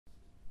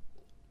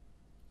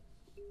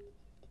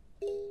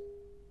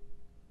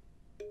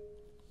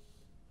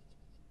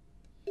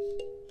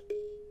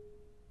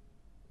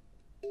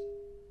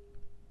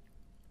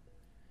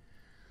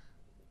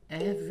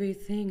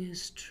Everything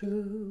is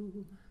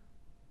true.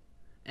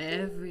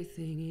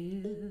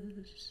 Everything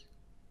is.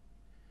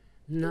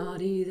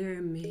 Not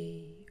either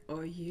me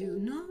or you.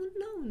 No,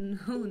 no,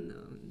 no,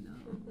 no,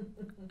 no.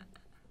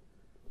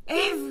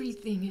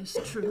 Everything is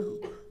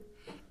true.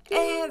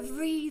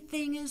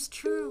 Everything is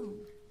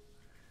true.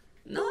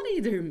 Not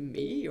either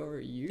me or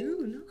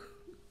you, no.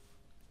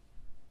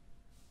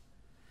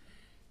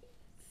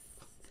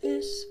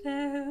 This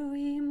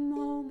very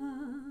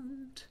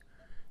moment,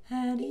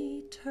 an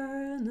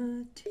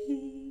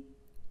eternity.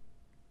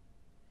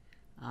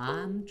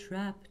 I'm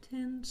trapped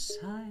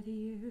inside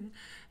here,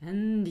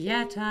 and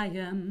yet I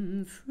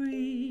am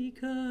free,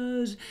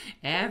 'cause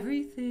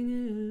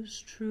everything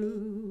is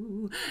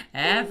true.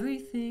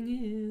 Everything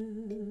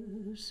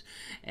is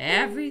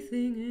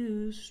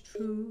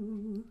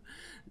true.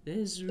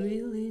 There's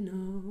really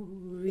no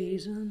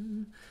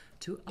reason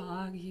to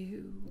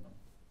argue.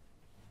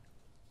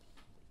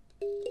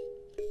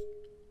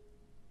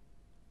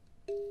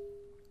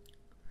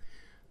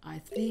 I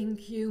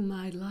think you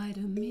might lie to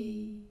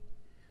me,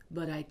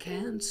 but I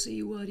can't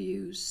see what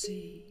you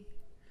see.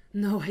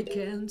 No, I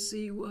can't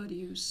see what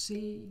you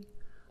see.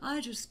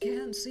 I just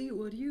can't see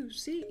what you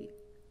see.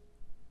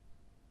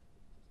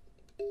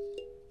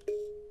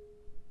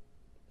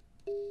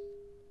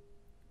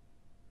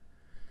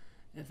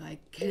 If I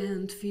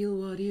can't feel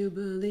what you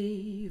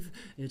believe,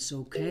 it's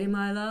okay,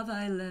 my love,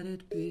 I let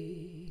it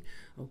be.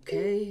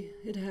 Okay,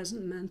 it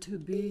hasn't meant to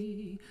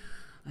be.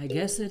 I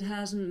guess it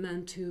hasn't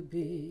meant to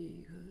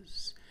be,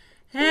 'cause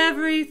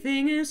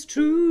everything is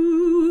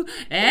true,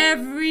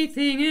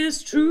 everything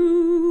is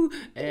true,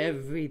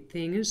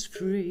 everything is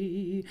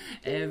free,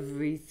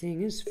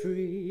 everything is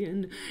free,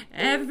 and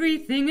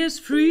everything is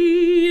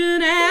free,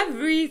 and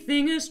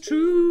everything is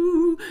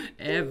true,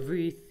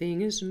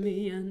 everything is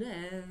me, and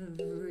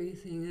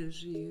everything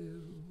is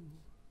you.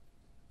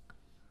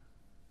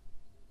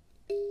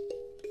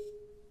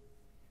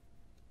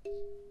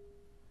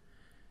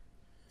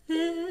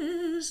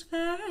 This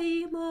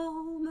very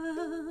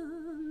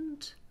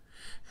moment,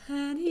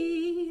 an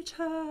eternity.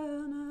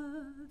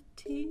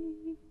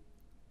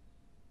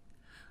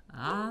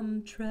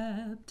 I'm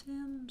trapped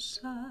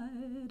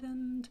inside,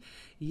 and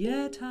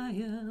yet I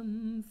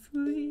am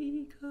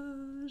free,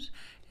 'cause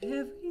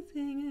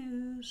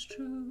everything is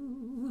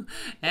true.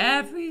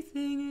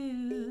 Everything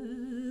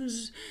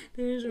is.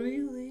 There's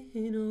really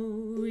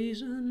no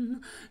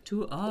reason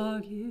to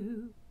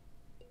argue.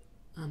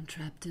 I'm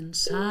trapped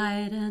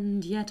inside,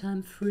 and yet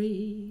I'm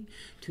free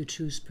to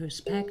choose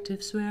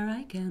perspectives where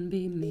I can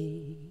be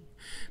me.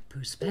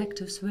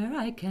 Perspectives where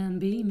I can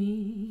be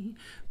me.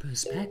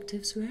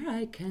 Perspectives where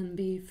I can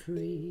be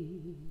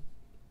free.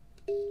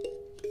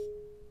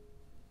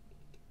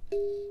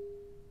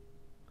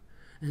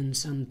 And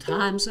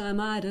sometimes I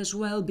might as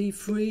well be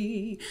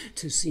free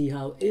to see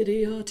how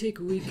idiotic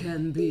we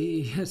can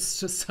be. It's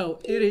just how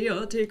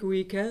idiotic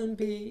we can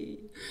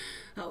be.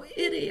 How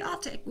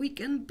idiotic we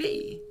can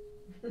be.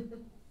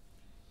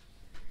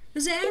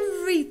 'Cause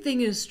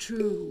everything is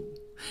true.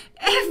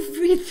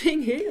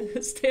 Everything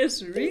is.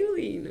 There's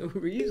really no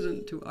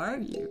reason to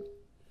argue.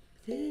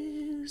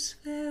 This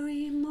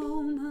very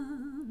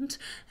moment,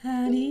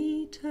 an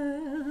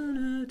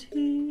eternity.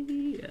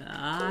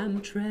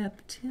 I'm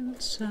trapped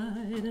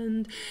inside,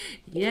 and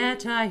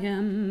yet I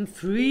am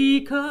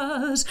free,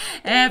 'cause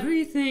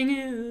everything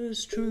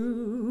is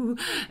true.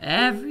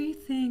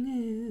 Everything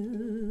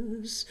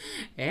is.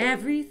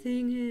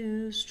 Everything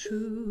is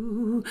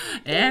true.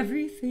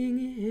 Everything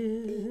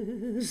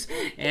is.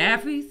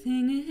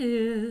 Everything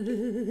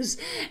is.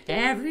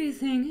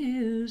 Everything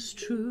is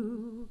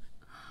true.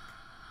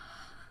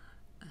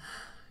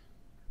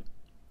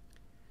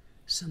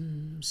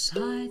 Some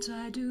sides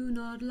I do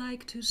not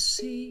like to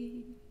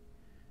see,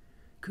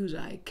 'cause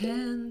I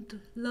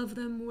can't love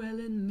them well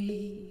in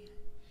me.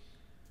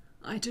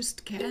 I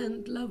just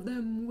can't love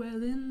them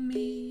well in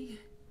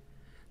me.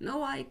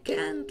 No, I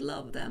can't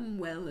love them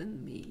well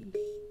in me.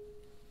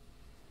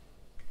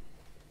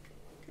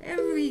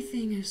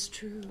 Everything is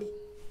true.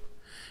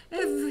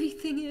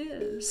 Everything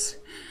is.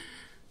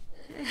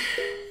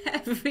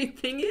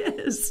 Everything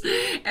is.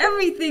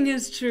 Everything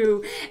is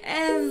true.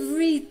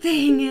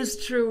 Everything is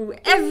true.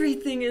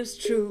 Everything is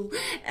true.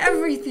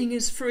 Everything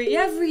is free.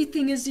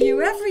 Everything is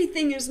you.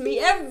 Everything is me.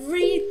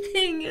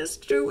 Everything is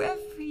true.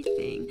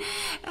 Everything.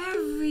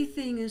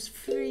 Everything is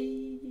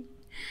free.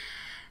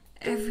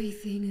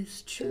 Everything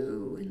is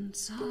true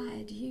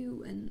inside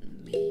you and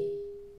me.